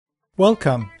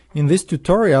Welcome! In this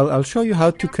tutorial, I'll show you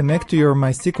how to connect to your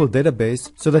MySQL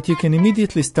database so that you can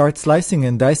immediately start slicing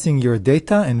and dicing your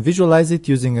data and visualize it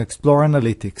using Explore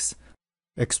Analytics.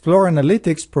 Explore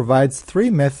Analytics provides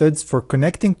three methods for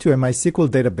connecting to a MySQL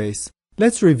database.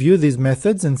 Let's review these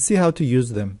methods and see how to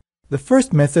use them. The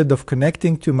first method of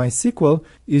connecting to MySQL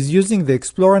is using the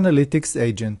Explore Analytics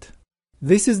agent.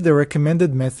 This is the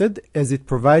recommended method as it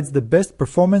provides the best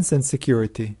performance and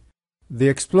security. The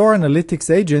Explore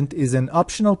Analytics agent is an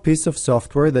optional piece of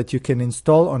software that you can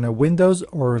install on a Windows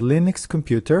or Linux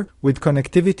computer with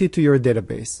connectivity to your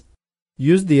database.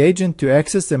 Use the agent to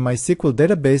access a MySQL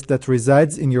database that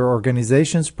resides in your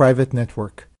organization's private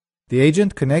network. The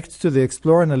agent connects to the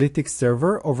Explore Analytics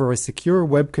server over a secure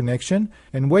web connection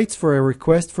and waits for a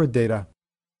request for data.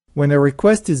 When a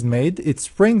request is made, it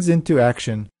springs into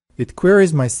action. It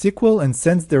queries MySQL and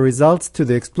sends the results to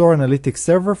the Explore Analytics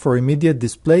server for immediate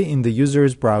display in the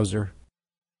user's browser.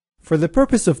 For the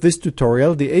purpose of this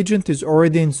tutorial, the agent is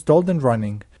already installed and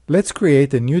running. Let's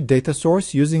create a new data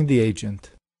source using the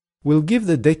agent. We'll give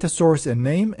the data source a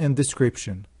name and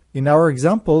description. In our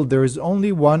example, there is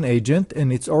only one agent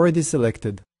and it's already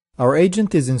selected. Our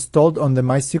agent is installed on the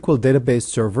MySQL database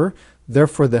server,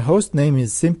 therefore the host name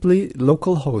is simply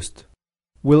localhost.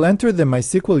 We'll enter the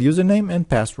MySQL username and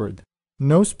password.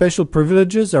 No special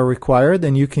privileges are required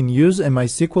and you can use a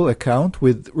MySQL account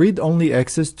with read-only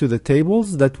access to the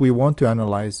tables that we want to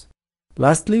analyze.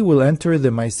 Lastly, we'll enter the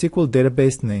MySQL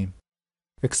database name.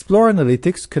 Explore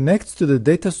Analytics connects to the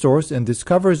data source and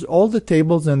discovers all the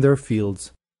tables and their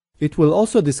fields. It will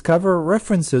also discover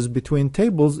references between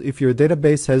tables if your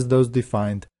database has those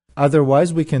defined.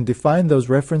 Otherwise, we can define those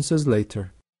references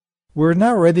later. We're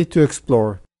now ready to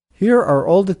explore. Here are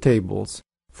all the tables.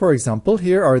 For example,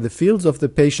 here are the fields of the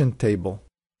patient table.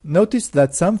 Notice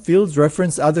that some fields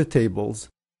reference other tables.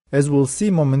 As we'll see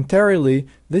momentarily,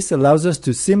 this allows us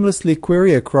to seamlessly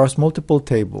query across multiple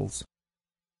tables.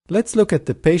 Let's look at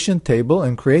the patient table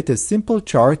and create a simple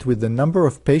chart with the number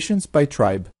of patients by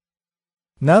tribe.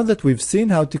 Now that we've seen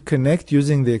how to connect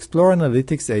using the Explore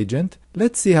Analytics agent,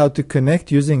 let's see how to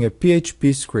connect using a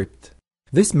PHP script.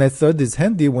 This method is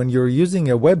handy when you're using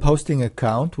a web hosting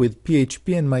account with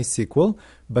PHP and MySQL,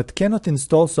 but cannot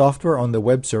install software on the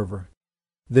web server.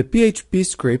 The PHP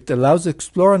script allows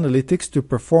Explore Analytics to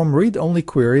perform read-only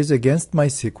queries against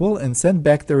MySQL and send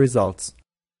back the results.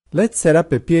 Let's set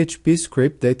up a PHP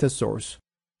script data source.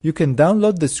 You can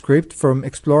download the script from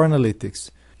Explore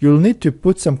Analytics. You'll need to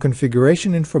put some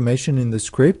configuration information in the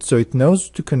script so it knows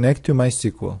to connect to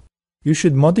MySQL. You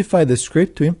should modify the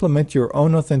script to implement your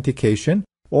own authentication,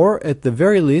 or at the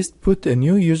very least put a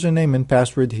new username and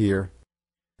password here.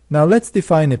 Now let's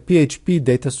define a PHP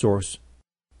data source.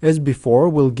 As before,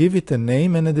 we'll give it a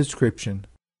name and a description.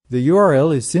 The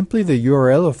URL is simply the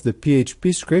URL of the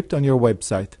PHP script on your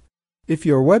website. If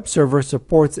your web server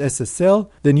supports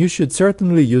SSL, then you should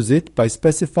certainly use it by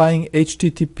specifying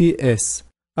HTTPS.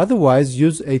 Otherwise,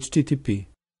 use HTTP.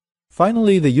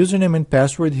 Finally, the username and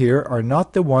password here are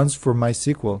not the ones for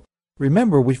MySQL.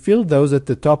 Remember, we filled those at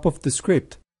the top of the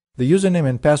script. The username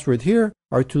and password here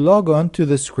are to log on to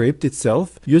the script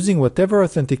itself using whatever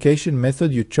authentication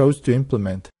method you chose to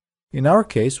implement. In our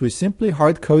case, we simply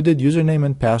hard-coded username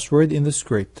and password in the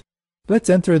script. Let's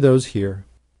enter those here.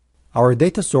 Our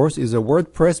data source is a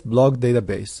WordPress blog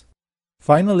database.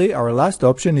 Finally, our last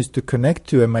option is to connect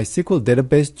to a MySQL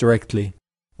database directly.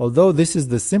 Although this is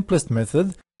the simplest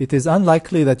method, it is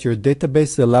unlikely that your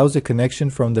database allows a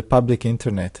connection from the public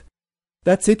internet.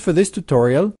 That's it for this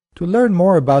tutorial. To learn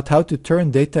more about how to turn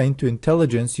data into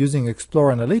intelligence using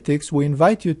Explore Analytics, we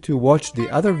invite you to watch the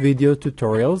other video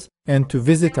tutorials and to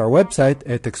visit our website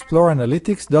at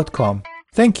exploreanalytics.com.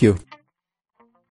 Thank you!